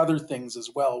 there's other things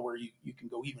as well where you can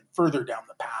go even further down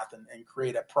the path and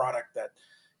create a product that,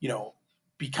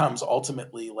 becomes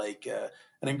ultimately like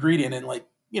an ingredient. And like,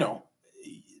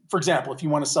 for example, if you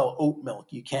want to sell oat milk,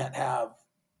 you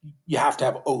have to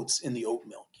have oats in the oat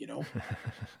milk.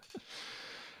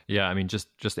 Yeah, I mean, just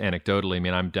anecdotally, I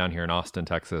mean, I'm down here in Austin,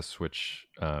 Texas, which,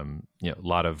 a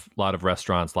lot of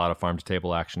restaurants, a lot of farm to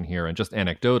table action here. And just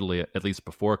anecdotally, at least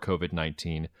before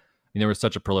COVID-19, there was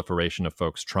such a proliferation of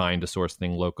folks trying to source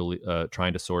things locally,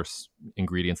 trying to source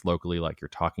ingredients locally, like you're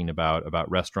talking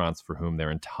about restaurants for whom their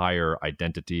entire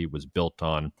identity was built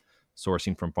on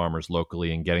sourcing from farmers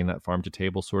locally and getting that farm to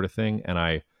table sort of thing. And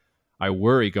I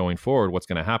worry going forward what's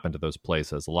going to happen to those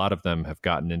places. A lot of them have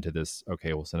gotten into this,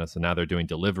 okay, well, so now they're doing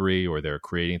delivery or they're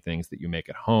creating things that you make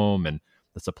at home, and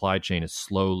the supply chain is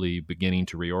slowly beginning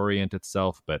to reorient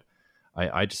itself. But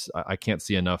I can't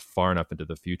see far enough into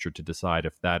the future to decide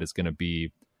if that is going to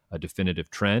be a definitive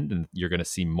trend and you're going to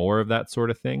see more of that sort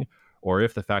of thing, or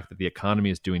if the fact that the economy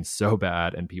is doing so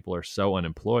bad and people are so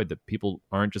unemployed that people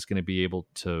aren't just going to be able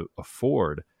to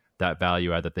afford that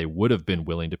value add that they would have been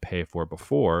willing to pay for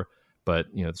before. But,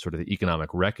 sort of the economic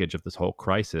wreckage of this whole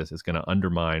crisis is going to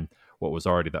undermine what was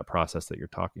already that process that you're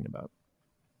talking about.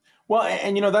 Well,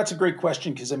 and that's a great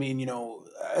question because I mean,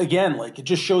 again, like it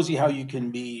just shows you how you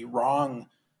can be wrong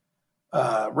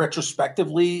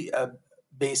retrospectively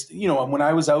based. When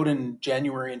I was out in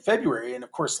January and February, and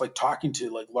of course, like talking to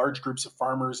like large groups of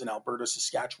farmers in Alberta,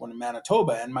 Saskatchewan, and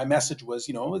Manitoba, and my message was,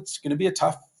 it's going to be a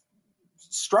tough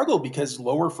struggle because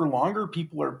lower for longer,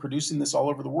 people are producing this all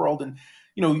over the world, and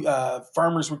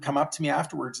farmers would come up to me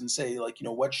afterwards and say, like,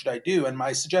 what should I do? And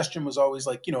my suggestion was always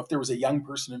like, if there was a young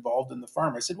person involved in the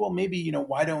farm, I said, well, maybe,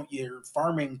 why don't you're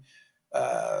farming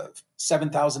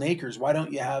 7,000 acres? Why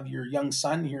don't you have your young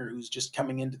son here who's just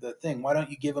coming into the thing? Why don't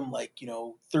you give him like,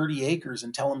 30 acres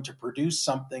and tell him to produce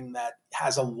something that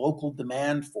has a local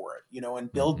demand for it,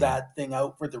 and build that thing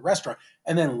out for the restaurant.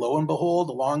 And then lo and behold,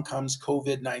 along comes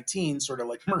COVID-19, sort of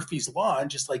like Murphy's Law, and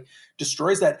just like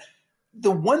destroys that. The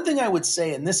one thing I would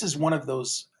say, and this is one of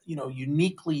those,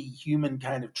 uniquely human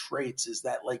kind of traits, is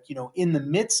that like, in the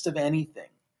midst of anything,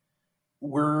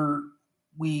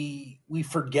 we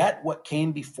forget what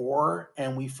came before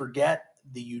and we forget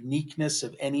the uniqueness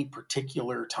of any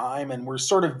particular time. And we're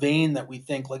sort of vain that we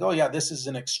think like, oh yeah, this is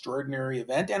an extraordinary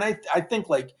event. And I think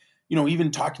like,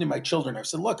 even talking to my children, I've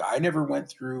said, look, I never went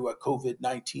through a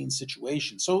COVID-19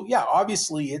 situation. So yeah,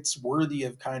 obviously it's worthy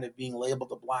of kind of being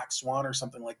labeled a black swan or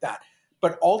something like that.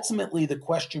 But ultimately the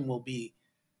question will be,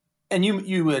 and you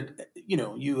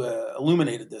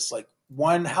illuminated this, like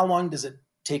one, how long does it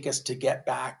take us to get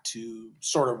back to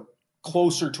sort of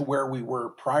closer to where we were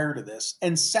prior to this?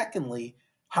 And secondly,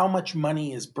 how much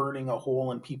money is burning a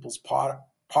hole in people's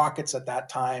pockets at that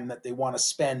time that they want to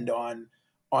spend on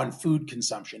food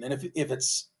consumption? And if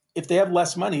it's if they have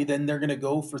less money, then they're going to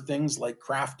go for things like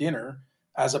craft dinner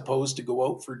as opposed to go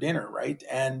out for dinner, right?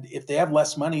 And if they have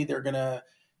less money, they're going to,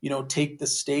 take the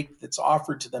steak that's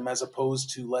offered to them as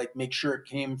opposed to like make sure it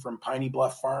came from Piney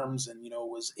Bluff Farms and,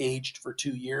 was aged for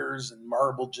 2 years and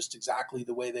marbled just exactly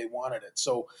the way they wanted it.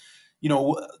 So,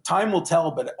 time will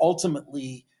tell, but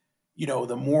ultimately,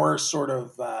 the more sort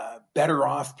of better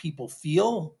off people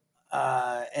feel,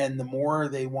 and the more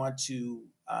they want to,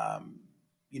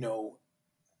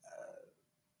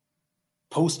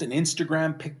 post an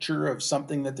Instagram picture of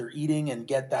something that they're eating and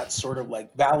get that sort of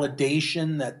like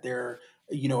validation that they're,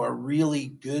 a really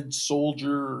good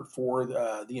soldier for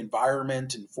the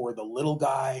environment and for the little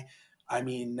guy. I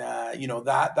mean,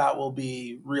 that will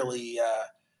be really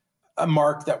a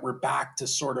mark that we're back to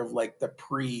sort of like the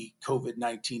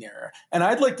pre-COVID-19 era. And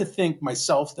I'd like to think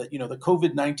myself that, the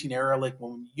COVID-19 era, like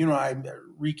when you and I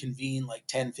reconvene like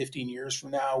 10, 15 years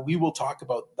from now, we will talk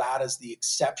about that as the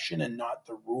exception and not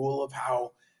the rule of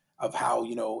how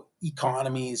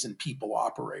economies and people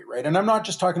operate, right? And I'm not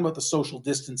just talking about the social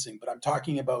distancing, but I'm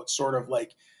talking about sort of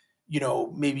like,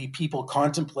 maybe people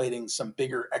contemplating some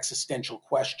bigger existential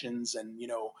questions and,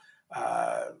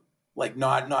 like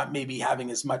not maybe having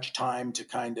as much time to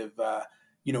kind of,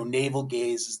 navel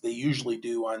gaze as they usually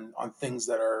do on things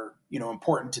that are,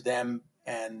 important to them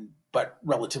but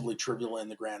relatively trivial in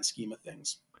the grand scheme of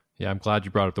things. Yeah, I'm glad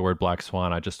you brought up the word black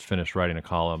swan. I just finished writing a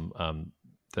column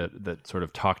that sort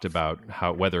of talked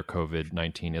about whether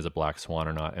COVID-19 is a black swan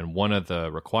or not. And one of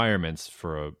the requirements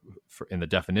for in the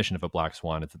definition of a black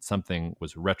swan is that something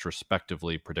was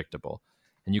retrospectively predictable.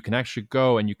 And you can actually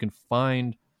go and you can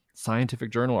find scientific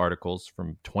journal articles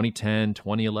from 2010,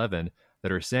 2011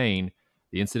 that are saying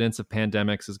the incidence of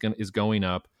pandemics is going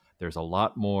up. There's a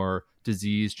lot more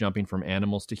disease jumping from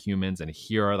animals to humans, and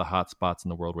here are the hot spots in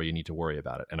the world where you need to worry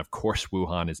about it. And of course,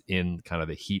 Wuhan is in kind of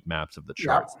the heat maps of the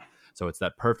charts. Yep. So it's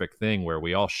that perfect thing where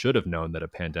we all should have known that a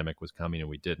pandemic was coming and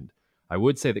we didn't. I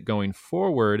would say that going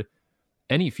forward,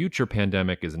 any future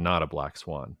pandemic is not a black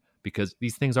swan because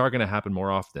these things are going to happen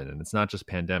more often. And it's not just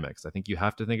pandemics. I think you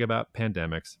have to think about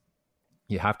pandemics.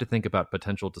 You have to think about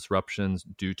potential disruptions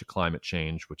due to climate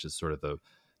change, which is sort of the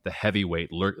heavyweight.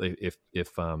 If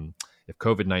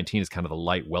COVID-19 is kind of the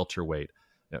light welterweight,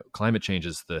 climate change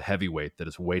is the heavyweight that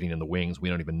is waiting in the wings. We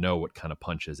don't even know what kind of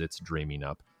punches it's dreaming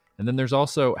up. And then there's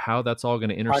also how that's all going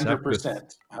to intersect.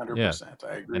 100%.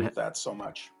 I agree with that so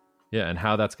much. Yeah, and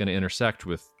how that's going to intersect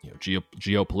with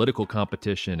geopolitical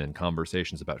competition and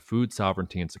conversations about food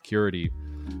sovereignty and security,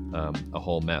 a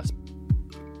whole mess.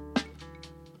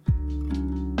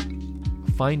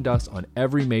 Find us on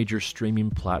every major streaming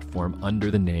platform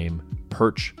under the name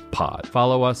Perch Pod.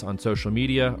 Follow us on social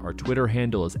media. Our Twitter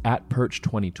handle is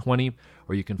 @Perch2020,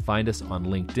 or you can find us on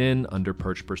LinkedIn under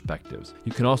Perch Perspectives.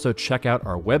 You can also check out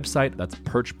our website. That's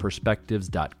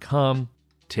perchperspectives.com.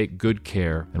 Take good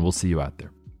care, and we'll see you out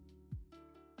there.